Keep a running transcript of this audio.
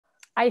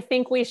I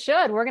think we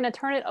should. We're going to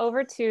turn it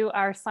over to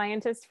our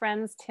scientist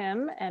friends,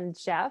 Tim and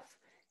Jeff.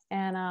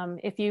 And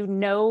if you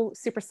know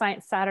Super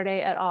Science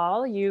Saturday at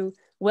all, you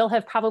will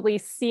have probably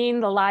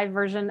seen the live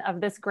version of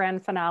this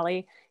grand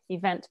finale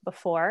event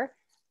before.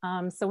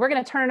 So we're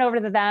going to turn it over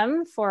to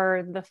them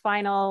for the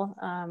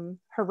final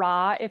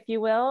hurrah, if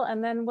you will,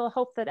 and then we'll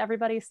hope that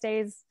everybody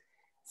stays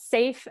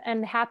safe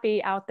and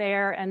happy out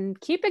there and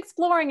keep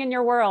exploring in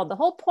your world. The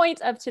whole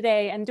point of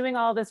today and doing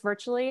all this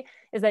virtually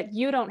is that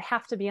you don't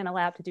have to be in a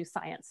lab to do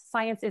science.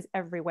 Science is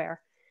everywhere.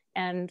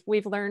 And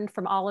we've learned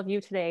from all of you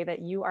today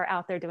that you are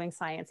out there doing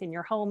science in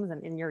your homes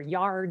and in your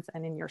yards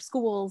and in your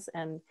schools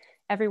and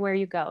everywhere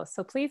you go.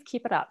 So please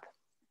keep it up.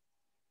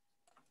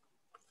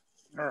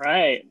 All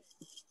right.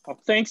 Well,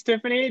 thanks,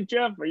 Tiffany.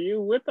 Jeff, are you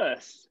with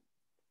us?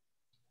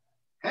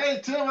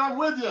 Hey, Tim, I'm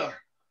with you.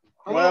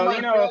 Hello, well,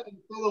 you know,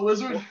 fellow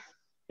wizard.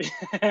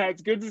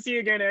 It's good to see you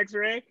again,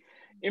 X-Ray.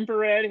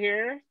 Infrared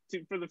here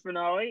for the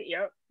finale.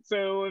 Yep.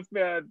 So if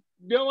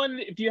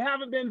Dylan, if you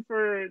haven't been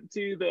to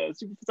the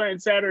Super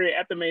Science Saturday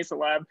at the Mesa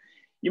Lab,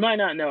 you might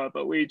not know it,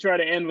 but we try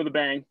to end with a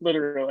bang,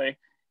 literally.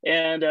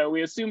 And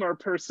we assume our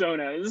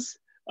personas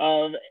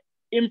of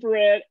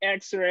infrared,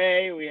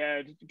 X-ray. We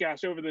had,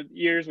 gosh, over the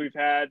years we've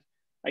had,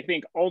 I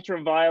think,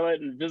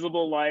 ultraviolet and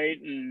visible light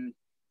and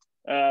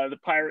the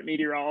pirate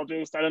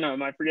meteorologist. I don't know.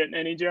 Am I forgetting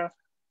any, Jeff?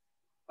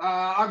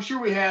 I'm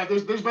sure we have.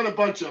 There's been a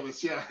bunch of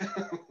us, yeah.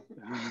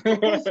 The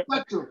full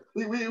spectrum.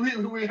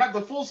 We have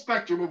the full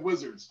spectrum of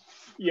wizards.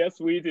 Yes,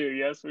 we do.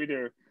 Yes, we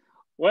do.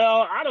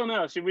 Well, I don't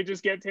know. Should we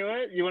just get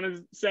to it? You want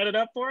to set it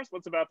up for us?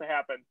 What's about to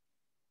happen?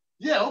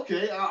 Yeah,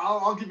 okay.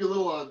 I'll give you a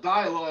little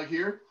dialogue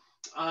here.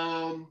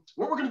 What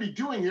we're going to be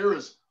doing here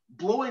is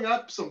blowing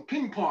up some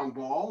ping pong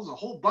balls, a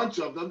whole bunch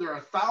of them. There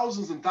are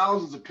thousands and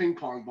thousands of ping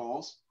pong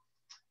balls.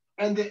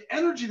 And the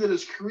energy that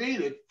is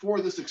created for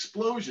this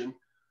explosion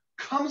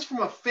comes from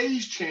a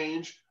phase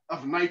change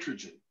of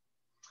nitrogen.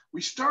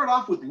 We start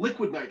off with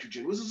liquid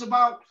nitrogen, which is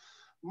about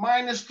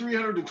minus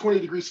 320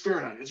 degrees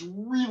Fahrenheit. It's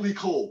really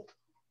cold.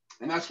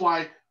 And that's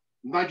why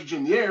nitrogen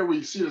in the air,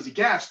 we see it as a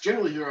gas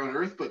generally here on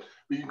Earth, but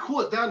we can cool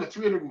it down to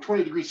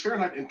 320 degrees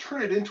Fahrenheit and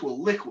turn it into a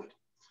liquid.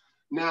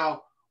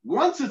 Now,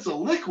 once it's a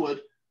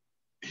liquid,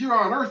 here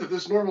on Earth at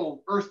this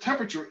normal Earth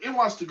temperature, it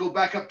wants to go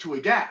back up to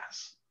a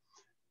gas.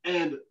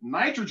 And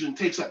nitrogen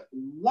takes up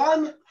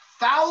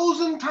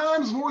 1,000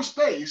 times more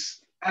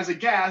space as a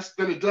gas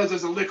than it does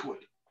as a liquid.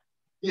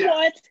 Yeah.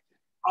 What?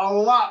 A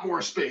lot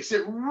more space.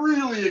 It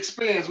really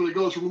expands when it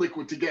goes from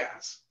liquid to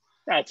gas.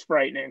 That's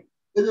frightening.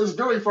 It is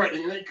very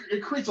frightening. And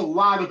it creates a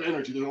lot of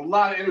energy. There's a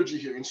lot of energy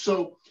here. And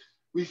so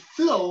we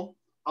fill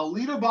a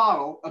liter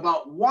bottle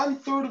about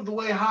 1/3 of the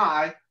way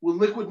high with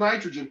liquid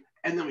nitrogen,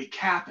 and then we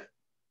cap it.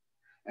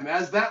 And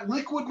as that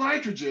liquid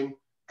nitrogen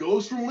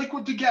goes from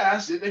liquid to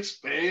gas, it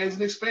expands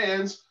and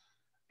expands.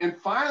 And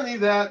finally,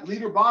 that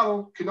liter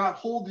bottle cannot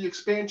hold the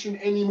expansion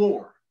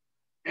anymore,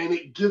 and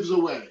it gives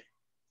away.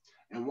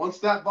 And once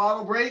that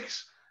bottle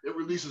breaks, it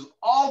releases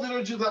all the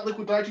energy of that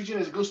liquid nitrogen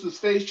as it goes through this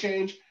phase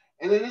change,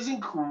 and it is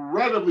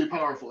incredibly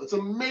powerful. It's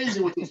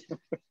amazing what this,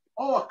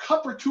 a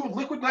cup or two of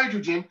liquid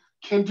nitrogen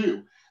can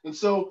do. And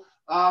so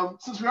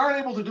since we aren't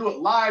able to do it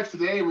live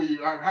today, we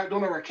don't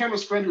have our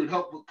chemist friend who would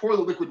help pour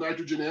the liquid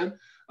nitrogen in,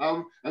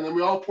 and then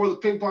we all pour the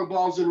ping pong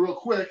balls in real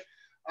quick.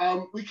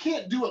 We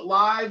can't do it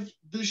live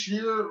this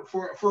year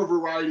for a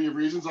variety of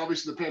reasons.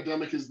 Obviously, the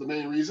pandemic is the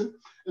main reason.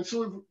 And so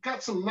we've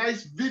got some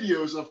nice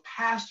videos of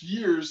past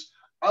years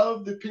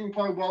of the ping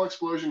pong ball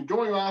explosion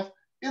going off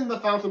in the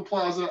Fountain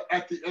Plaza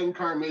at the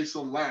NCAR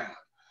Mesa Lab.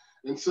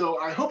 And so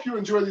I hope you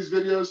enjoy these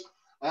videos.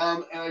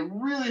 And I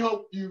really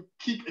hope you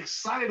keep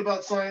excited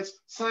about science.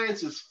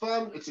 Science is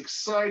fun. It's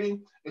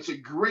exciting. It's a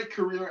great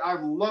career.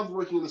 I've loved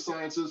working in the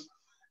sciences.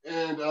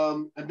 And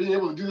being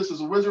able to do this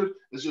as a wizard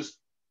is just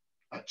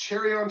a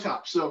cherry on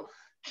top. So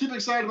keep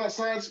excited about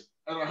science,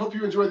 and I hope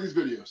you enjoy these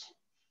videos.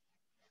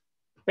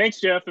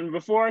 Thanks, Jeff. And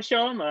before I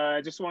show them, I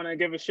just want to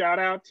give a shout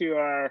out to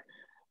our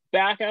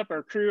backup,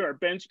 our crew. Our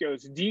bench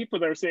goes deep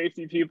with our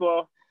safety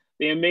people.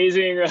 The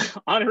amazing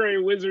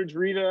honorary wizards,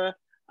 Rita,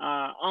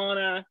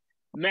 Anna,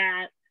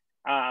 Matt,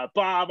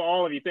 Bob,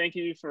 all of you. Thank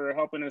you for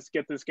helping us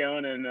get this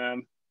going. And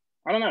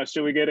I don't know,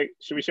 should we get it?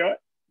 Should we show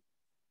it?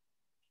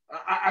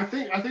 I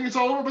think it's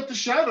all over but the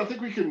shout. I think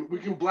we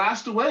can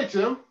blast away,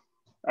 Tim.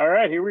 All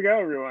right, here we go,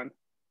 everyone.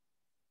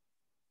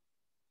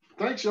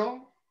 Thanks,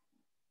 y'all.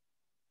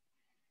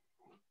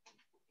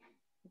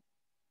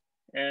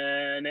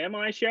 And am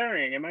I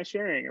sharing? Am I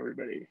sharing,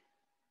 everybody?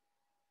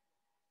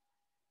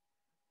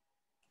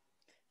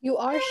 You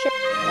are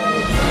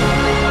sharing.